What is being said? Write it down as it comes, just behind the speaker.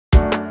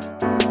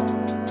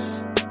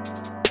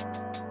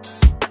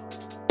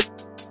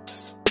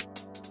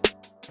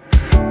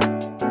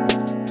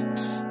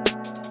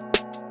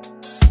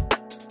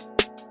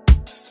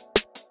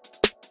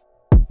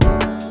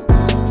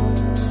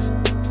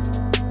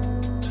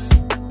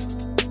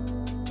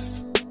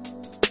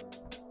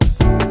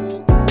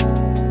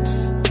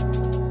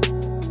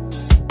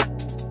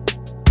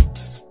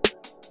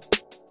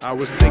I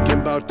was thinking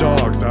about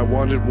dogs, I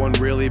wanted one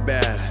really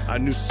bad. I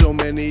knew so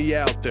many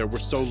out there were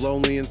so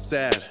lonely and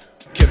sad.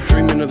 Kept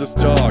dreaming of this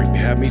dog, it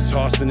had me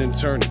tossing and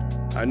turning.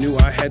 I knew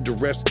I had to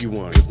rescue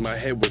one, cause my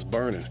head was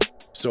burning.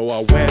 So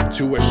I went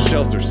to a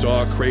shelter,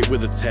 saw a crate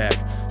with a tag,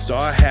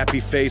 saw a happy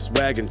face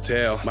wagging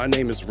tail, my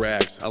name is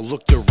Rags. I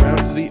looked around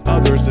to the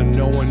others and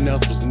no one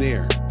else was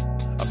near.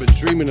 I've been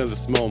dreaming of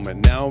this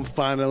moment, now I'm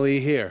finally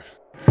here.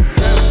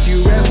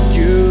 Rescue,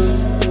 rescue,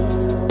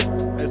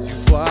 as you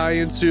fly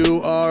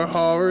into our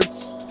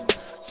hearts,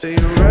 saying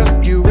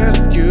rescue,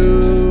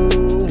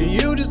 rescue,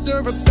 you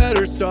deserve a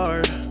better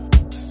start.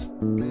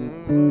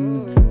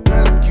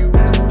 Rescue,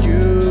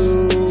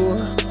 rescue,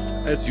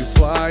 as you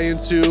fly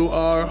into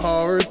our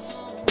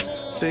hearts,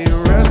 saying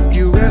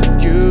rescue,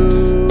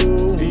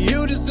 rescue,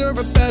 you deserve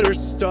a better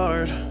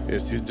start.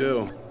 Yes, you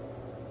do.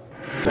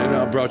 Then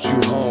I brought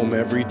you home,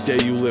 every day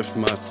you lift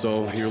my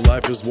soul. Your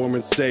life is warm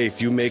and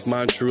safe, you make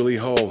mine truly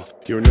whole.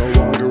 You're no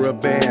longer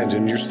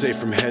abandoned, you're safe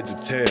from head to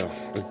tail.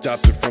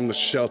 Adopted from the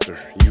shelter,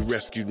 you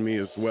rescued me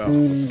as well.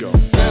 Let's go.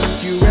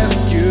 Rescue,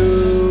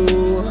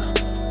 rescue,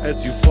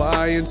 as you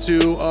fly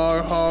into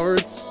our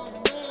hearts,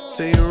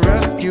 saying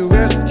rescue,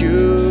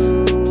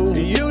 rescue,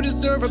 you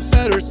deserve a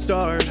better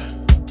start.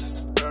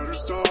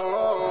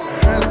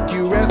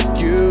 Rescue,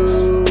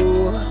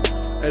 rescue,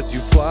 as you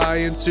fly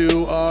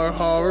into our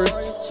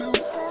hearts,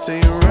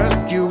 saying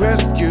rescue,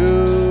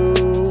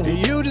 rescue,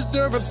 you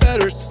deserve a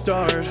better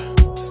start.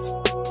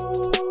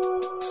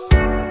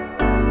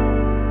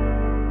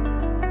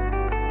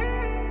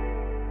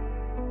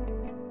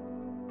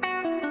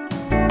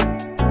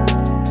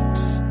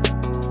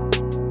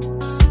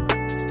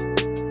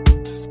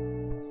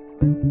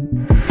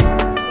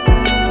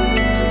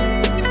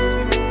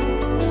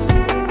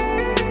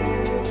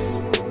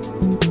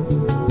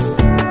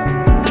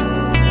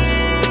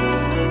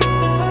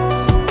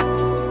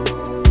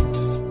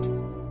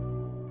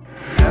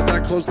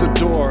 Close the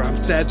door, I'm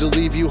sad to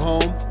leave you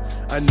home.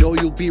 I know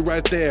you'll be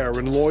right there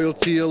in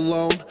loyalty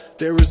alone.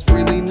 There is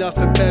really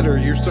nothing better,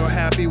 you're so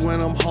happy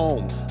when I'm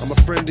home. I'm a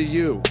friend to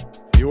you,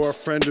 you're a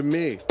friend to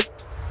me.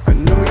 I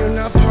know you're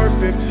not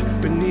perfect,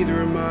 but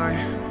neither am I.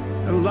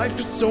 And life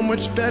is so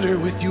much better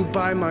with you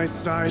by my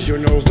side. You're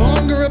no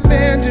longer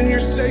abandoned, you're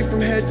safe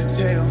from head to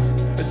tail.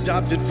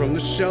 Adopted from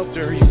the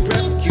shelter, you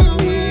rescued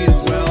me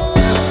as well.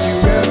 Rescue,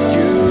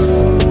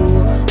 rescue,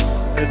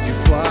 as you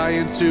fly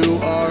into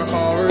our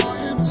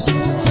hearts,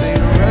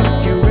 saying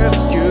rescue,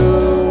 rescue,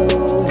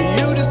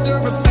 you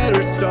deserve a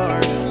better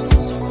start.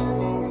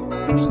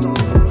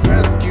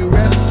 Rescue,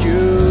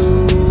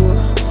 rescue,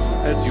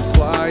 as you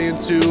fly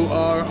into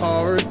our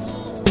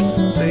hearts,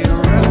 saying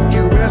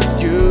rescue,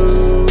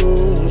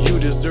 rescue, you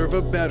deserve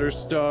a better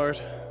start.